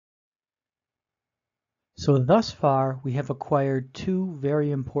So thus far, we have acquired two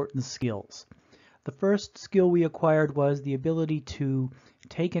very important skills. The first skill we acquired was the ability to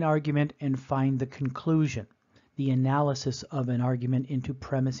take an argument and find the conclusion, the analysis of an argument into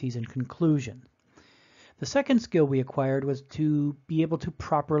premises and conclusion. The second skill we acquired was to be able to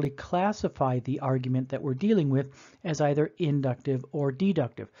properly classify the argument that we're dealing with as either inductive or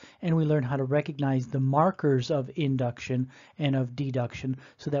deductive. And we learned how to recognize the markers of induction and of deduction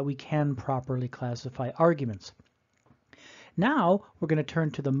so that we can properly classify arguments. Now we're going to turn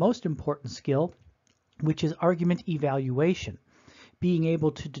to the most important skill, which is argument evaluation. Being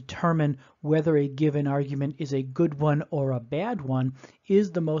able to determine whether a given argument is a good one or a bad one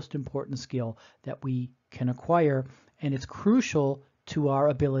is the most important skill that we can acquire, and it's crucial to our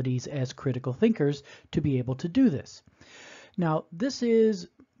abilities as critical thinkers to be able to do this. Now, this is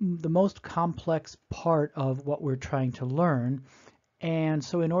the most complex part of what we're trying to learn, and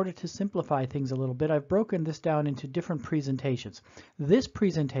so in order to simplify things a little bit, I've broken this down into different presentations. This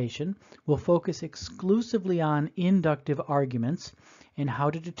presentation will focus exclusively on inductive arguments and how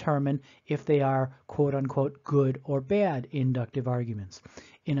to determine if they are quote-unquote good or bad inductive arguments.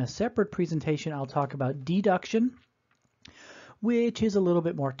 In a separate presentation, I'll talk about deduction, which is a little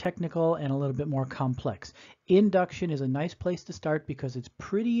bit more technical and a little bit more complex. Induction is a nice place to start because it's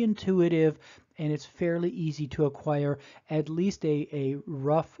pretty intuitive and it's fairly easy to acquire at least a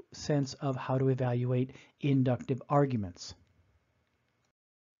rough sense of how to evaluate inductive arguments.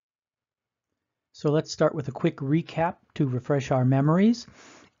 So let's start with a quick recap to refresh our memories.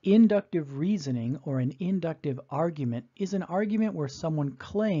 Inductive reasoning, or an inductive argument, is an argument where someone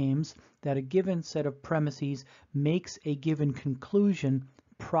claims that a given set of premises makes a given conclusion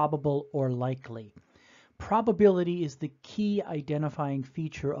probable or likely. Probability is the key identifying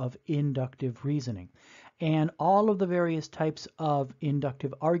feature of inductive reasoning. And all of the various types of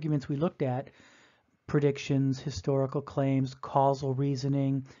inductive arguments we looked at, predictions, historical claims, causal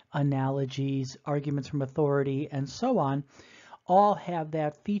reasoning, analogies, arguments from authority, and so on, all have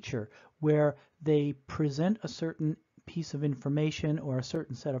that feature where they present a certain piece of information or a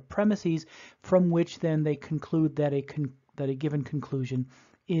certain set of premises from which then they conclude that a given conclusion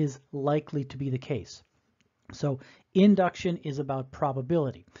is likely to be the case. So induction is about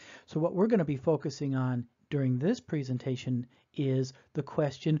probability. So what we're going to be focusing on during this presentation is the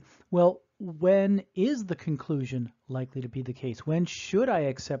question, well, when is the conclusion likely to be the case? When should I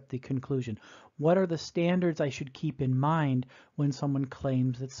accept the conclusion? What are the standards I should keep in mind when someone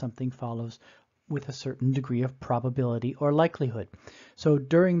claims that something follows with a certain degree of probability or likelihood? So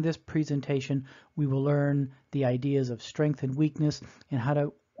during this presentation, we will learn the ideas of strength and weakness and how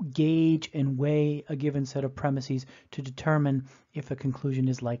to gauge and weigh a given set of premises to determine if a conclusion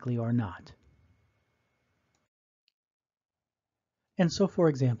is likely or not. And so, for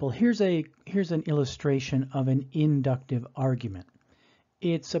example, here's an illustration of an inductive argument.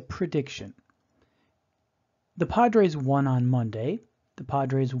 It's a prediction. The Padres won on Monday. The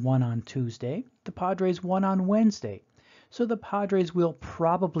Padres won on Tuesday. The Padres won on Wednesday. So the Padres will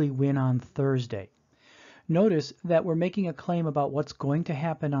probably win on Thursday. Notice that we're making a claim about what's going to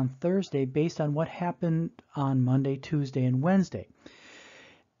happen on Thursday based on what happened on Monday, Tuesday, and Wednesday.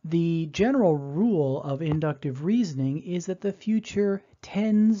 The general rule of inductive reasoning is that the future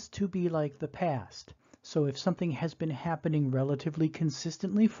tends to be like the past. So if something has been happening relatively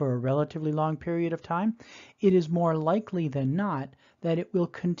consistently for a relatively long period of time, it is more likely than not that it will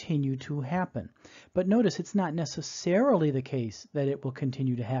continue to happen. But notice it's not necessarily the case that it will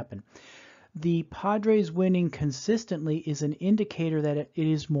continue to happen. The Padres winning consistently is an indicator that it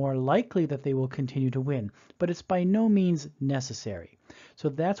is more likely that they will continue to win, but it's by no means necessary. So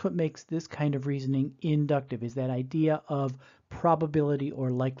that's what makes this kind of reasoning inductive, is that idea of probability or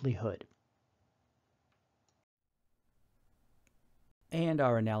likelihood. And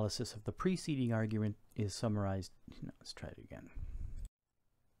our analysis of the preceding argument is summarized. Let's try it again.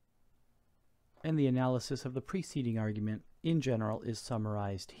 And the analysis of the preceding argument in general is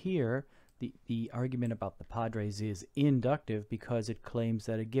summarized here. The argument about the Padres is inductive because it claims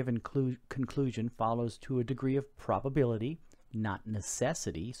that a given conclusion follows to a degree of probability, not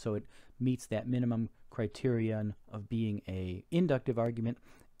necessity, so it meets that minimum criterion of being an inductive argument.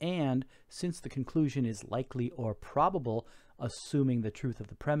 And since the conclusion is likely or probable, assuming the truth of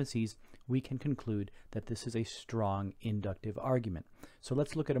the premises, we can conclude that this is a strong inductive argument. So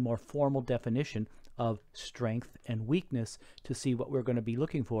let's look at a more formal definition of strength and weakness to see what we're going to be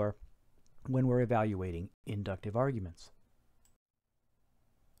looking for when we're evaluating inductive arguments.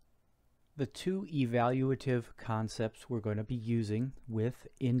 The two evaluative concepts we're going to be using with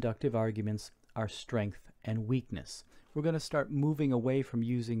inductive arguments are strength and weakness. We're going to start moving away from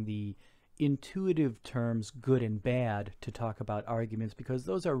using the intuitive terms, good and bad, to talk about arguments, because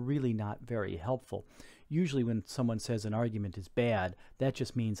those are really not very helpful. Usually when someone says an argument is bad, that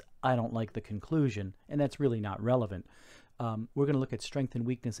just means I don't like the conclusion, and that's really not relevant. We're going to look at strength and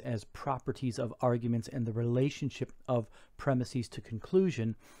weakness as properties of arguments and the relationship of premises to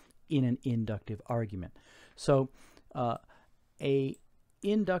conclusion in an inductive argument. So a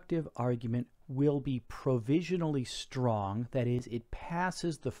inductive argument will be provisionally strong, that is, it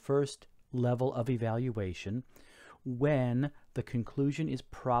passes the first level of evaluation when the conclusion is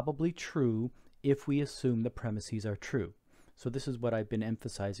probably true if we assume the premises are true. So this is what I've been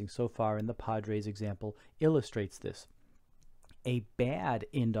emphasizing so far, and the Padres example illustrates this. A bad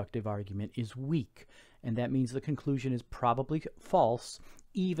inductive argument is weak, and that means the conclusion is probably false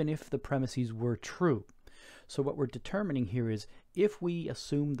even if the premises were true. So what we're determining here is, if we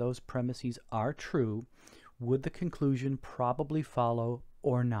assume those premises are true, would the conclusion probably follow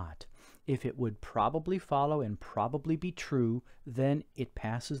or not? If it would probably follow and probably be true, then it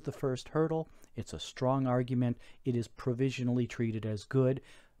passes the first hurdle. It's a strong argument. It is provisionally treated as good,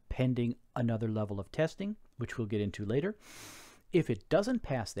 pending another level of testing, which we'll get into later. If it doesn't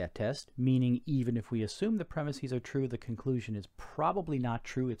pass that test, meaning even if we assume the premises are true, the conclusion is probably not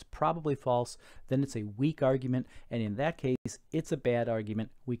true, it's probably false, then it's a weak argument, and in that case, it's a bad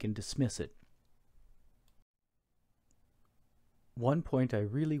argument. We can dismiss it. One point I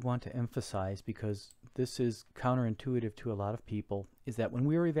really want to emphasize, because this is counterintuitive to a lot of people, is that when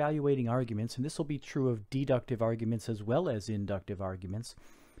we're evaluating arguments, and this will be true of deductive arguments as well as inductive arguments,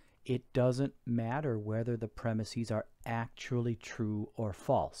 it doesn't matter whether the premises are actually true or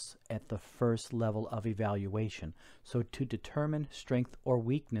false at the first level of evaluation. So to determine strength or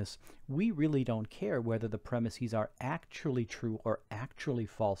weakness, we really don't care whether the premises are actually true or actually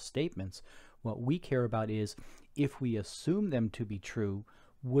false statements. What we care about is, if we assume them to be true,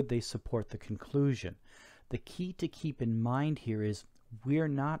 would they support the conclusion? The key to keep in mind here is, we're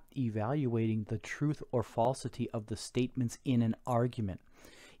not evaluating the truth or falsity of the statements in an argument.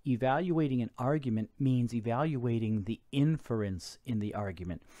 Evaluating an argument means evaluating the inference in the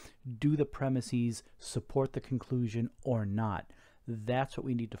argument. Do the premises support the conclusion or not? That's what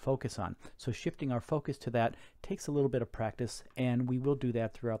we need to focus on. So shifting our focus to that takes a little bit of practice, and we will do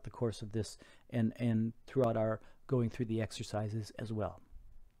that throughout the course of this and throughout our going through the exercises as well.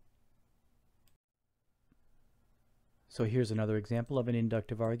 So here's another example of an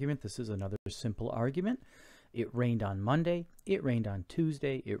inductive argument. This is another simple argument. It rained on Monday, it rained on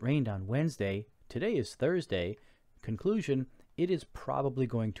Tuesday, it rained on Wednesday, today is Thursday. Conclusion, it is probably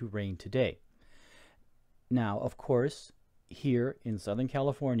going to rain today. Now, of course, here in Southern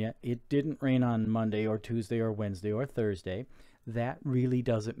California, it didn't rain on Monday or Tuesday or Wednesday or Thursday. That really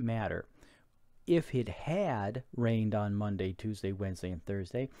doesn't matter. If it had rained on Monday, Tuesday, Wednesday, and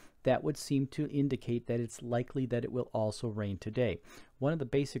Thursday, that would seem to indicate that it's likely that it will also rain today. One of the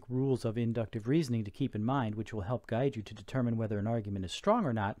basic rules of inductive reasoning to keep in mind, which will help guide you to determine whether an argument is strong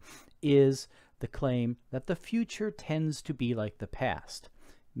or not, is the claim that the future tends to be like the past.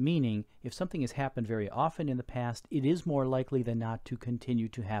 Meaning, if something has happened very often in the past, it is more likely than not to continue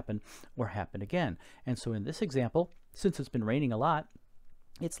to happen or happen again. And so in this example, since it's been raining a lot,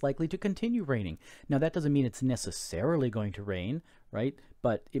 it's likely to continue raining. Now, that doesn't mean it's necessarily going to rain, right?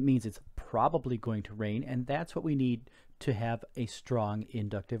 But it means it's probably going to rain, and that's what we need to have a strong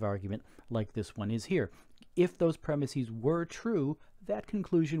inductive argument like this one is here. If those premises were true, that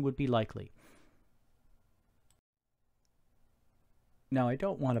conclusion would be likely. Now, I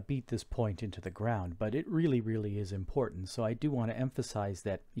don't want to beat this point into the ground, but it really, really is important. So I do want to emphasize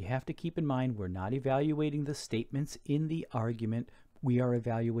that you have to keep in mind we're not evaluating the statements in the argument. We are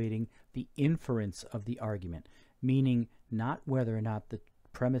evaluating the inference of the argument, meaning not whether or not the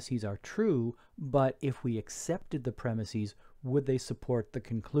premises are true, but if we accepted the premises, would they support the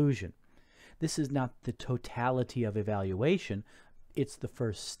conclusion? This is not the totality of evaluation, it's the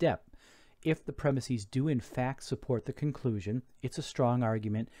first step. If the premises do in fact support the conclusion, it's a strong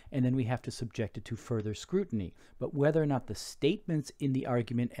argument, and then we have to subject it to further scrutiny. But whether or not the statements in the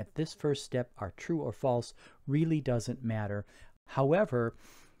argument at this first step are true or false really doesn't matter. However,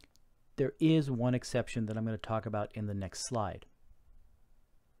 there is one exception that I'm going to talk about in the next slide.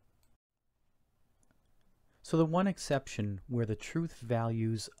 So the one exception where the truth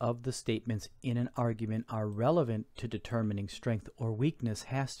values of the statements in an argument are relevant to determining strength or weakness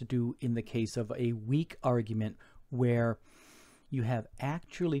has to do in the case of a weak argument where you have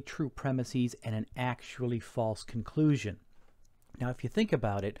actually true premises and an actually false conclusion. Now, if you think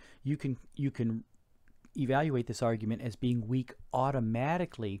about it, you can evaluate this argument as being weak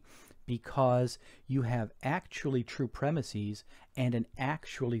automatically because you have actually true premises and an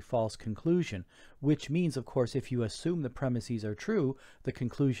actually false conclusion, which means, of course, if you assume the premises are true, the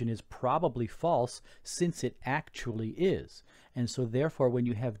conclusion is probably false since it actually is. And so therefore, when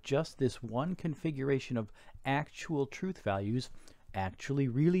you have just this one configuration of actual truth values, actually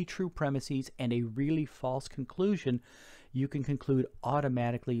really true premises, and a really false conclusion, you can conclude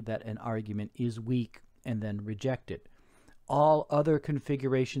automatically that an argument is weak and then reject it. All other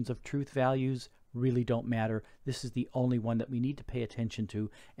configurations of truth values really don't matter. This is the only one that we need to pay attention to,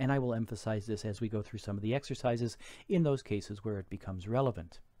 and I will emphasize this as we go through some of the exercises in those cases where it becomes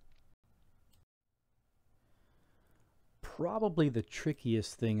relevant. Probably the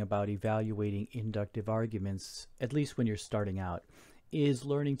trickiest thing about evaluating inductive arguments, at least when you're starting out, is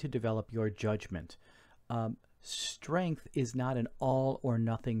learning to develop your judgment. Strength is not an all or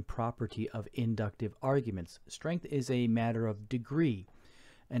nothing property of inductive arguments. Strength is a matter of degree.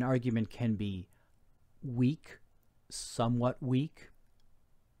 An argument can be weak, somewhat weak,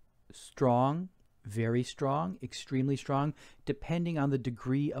 strong, very strong, extremely strong, depending on the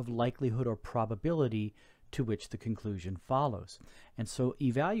degree of likelihood or probability to which the conclusion follows. And so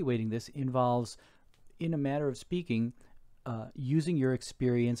evaluating this involves, in a matter of speaking, using your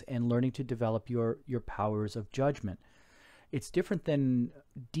experience and learning to develop your powers of judgment. It's different than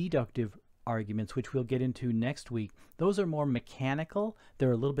deductive arguments, which we'll get into next week. Those are more mechanical,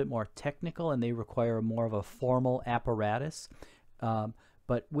 they're a little bit more technical, and they require more of a formal apparatus.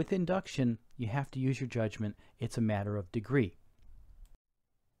 But with induction, you have to use your judgment. It's a matter of degree.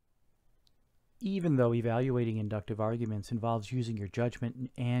 Even though evaluating inductive arguments involves using your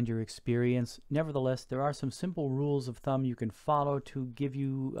judgment and your experience, nevertheless, there are some simple rules of thumb you can follow to give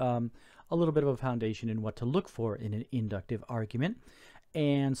you a little bit of a foundation in what to look for in an inductive argument.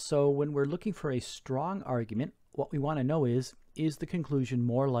 And so when we're looking for a strong argument, what we want to know is the conclusion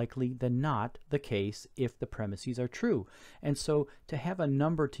more likely than not the case if the premises are true? And so to have a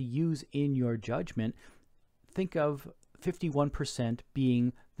number to use in your judgment, think of 51%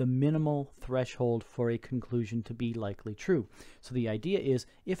 being the minimal threshold for a conclusion to be likely true. So the idea is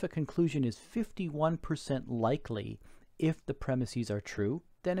if a conclusion is 51% likely if the premises are true,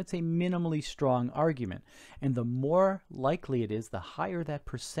 then it's a minimally strong argument. And the more likely it is, the higher that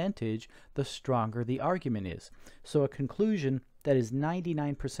percentage, the stronger the argument is. So a conclusion that is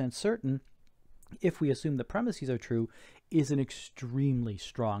 99% certain, if we assume the premises are true, is an extremely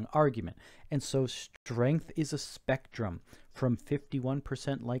strong argument. And so strength is a spectrum from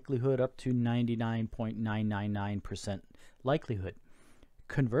 51% likelihood up to 99.999% likelihood.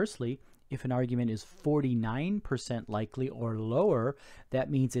 Conversely, if an argument is 49% likely or lower,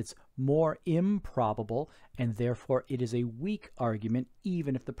 that means it's more improbable, and therefore it is a weak argument.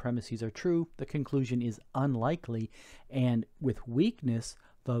 Even if the premises are true, the conclusion is unlikely. And with weakness,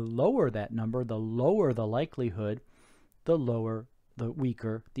 the lower that number, the lower the likelihood, the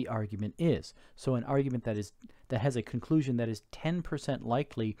weaker the argument is. So an argument that has a conclusion that is 10%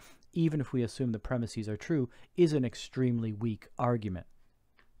 likely, even if we assume the premises are true, is an extremely weak argument.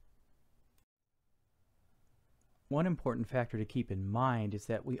 One important factor to keep in mind is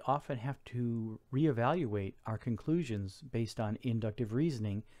that we often have to reevaluate our conclusions based on inductive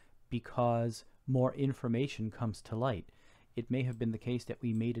reasoning because more information comes to light. It may have been the case that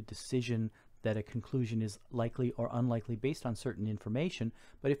we made a decision that a conclusion is likely or unlikely based on certain information,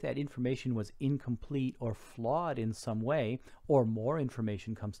 but if that information was incomplete or flawed in some way, or more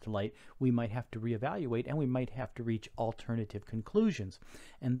information comes to light, we might have to reevaluate and we might have to reach alternative conclusions.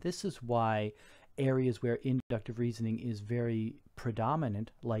 And this is why areas where inductive reasoning is very predominant,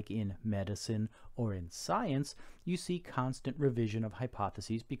 like in medicine or in science, you see constant revision of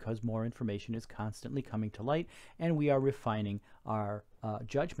hypotheses because more information is constantly coming to light and we are refining our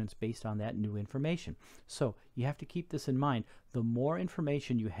judgments based on that new information. So you have to keep this in mind. The more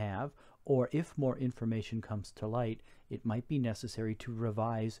information you have, or if more information comes to light, it might be necessary to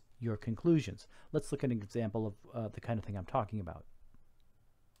revise your conclusions. Let's look at an example of the kind of thing I'm talking about.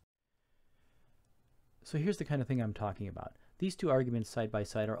 So here's the kind of thing I'm talking about. These two arguments side by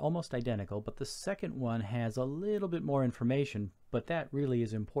side are almost identical, but the second one has a little bit more information, but that really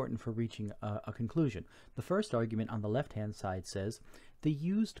is important for reaching a conclusion. The first argument on the left-hand side says, the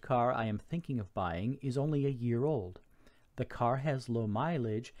used car I am thinking of buying is only a year old. The car has low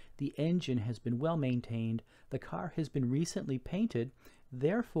mileage, the engine has been well maintained, the car has been recently painted,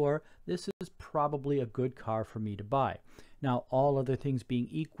 therefore this is probably a good car for me to buy. Now, all other things being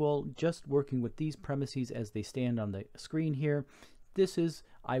equal, just working with these premises as they stand on the screen here, this is,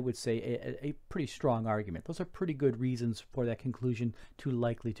 I would say, a pretty strong argument. Those are pretty good reasons for that conclusion to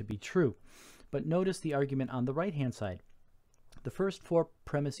likely to be true. But notice the argument on the right-hand side. The first four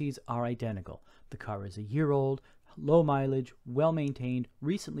premises are identical. The car is a year old, low mileage, well maintained,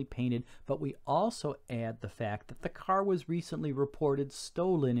 recently painted, but we also add the fact that the car was recently reported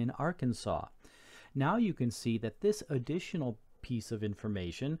stolen in Arkansas. Now you can see that this additional piece of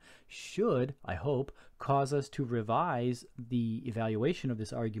information should, I hope, cause us to revise the evaluation of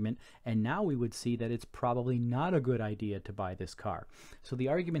this argument, and now we would see that it's probably not a good idea to buy this car. So the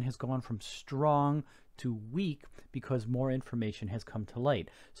argument has gone from strong to weak because more information has come to light.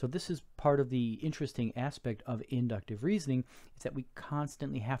 So this is part of the interesting aspect of inductive reasoning, is that we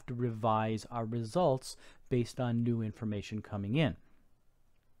constantly have to revise our results based on new information coming in.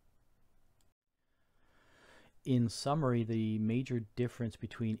 In summary, the major difference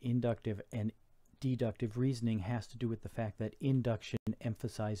between inductive and deductive reasoning has to do with the fact that induction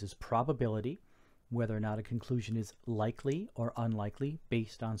emphasizes probability, whether or not a conclusion is likely or unlikely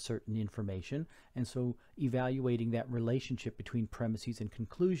based on certain information, and so evaluating that relationship between premises and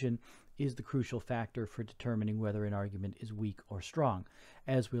conclusion is the crucial factor for determining whether an argument is weak or strong.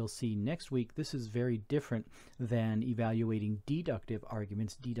 As we'll see next week, this is very different than evaluating deductive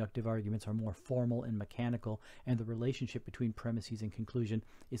arguments. Deductive arguments are more formal and mechanical, and the relationship between premises and conclusion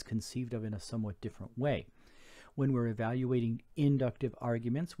is conceived of in a somewhat different way. When we're evaluating inductive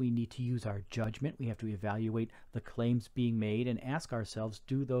arguments, we need to use our judgment. We have to evaluate the claims being made and ask ourselves,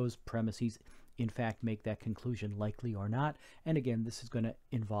 do those premises in fact make that conclusion likely or not? And again, this is going to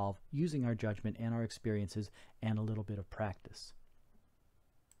involve using our judgment and our experiences and a little bit of practice.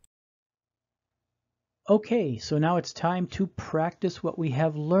 Okay, so now it's time to practice what we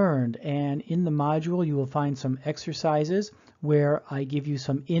have learned, and in the module you will find some exercises where I give you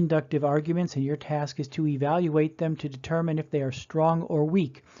some inductive arguments, and your task is to evaluate them to determine if they are strong or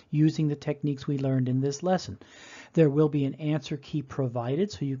weak using the techniques we learned in this lesson. There will be an answer key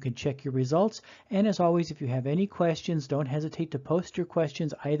provided so you can check your results, and as always, if you have any questions, don't hesitate to post your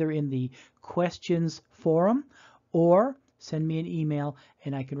questions either in the questions forum or send me an email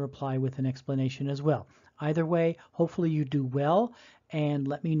and I can reply with an explanation as well. Either way, hopefully you do well, and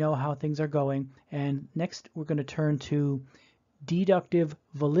let me know how things are going. And next we're going to turn to deductive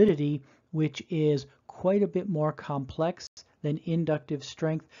validity, which is quite a bit more complex than inductive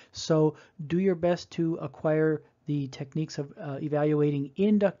strength. So do your best to acquire the techniques of evaluating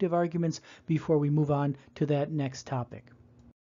inductive arguments before we move on to that next topic.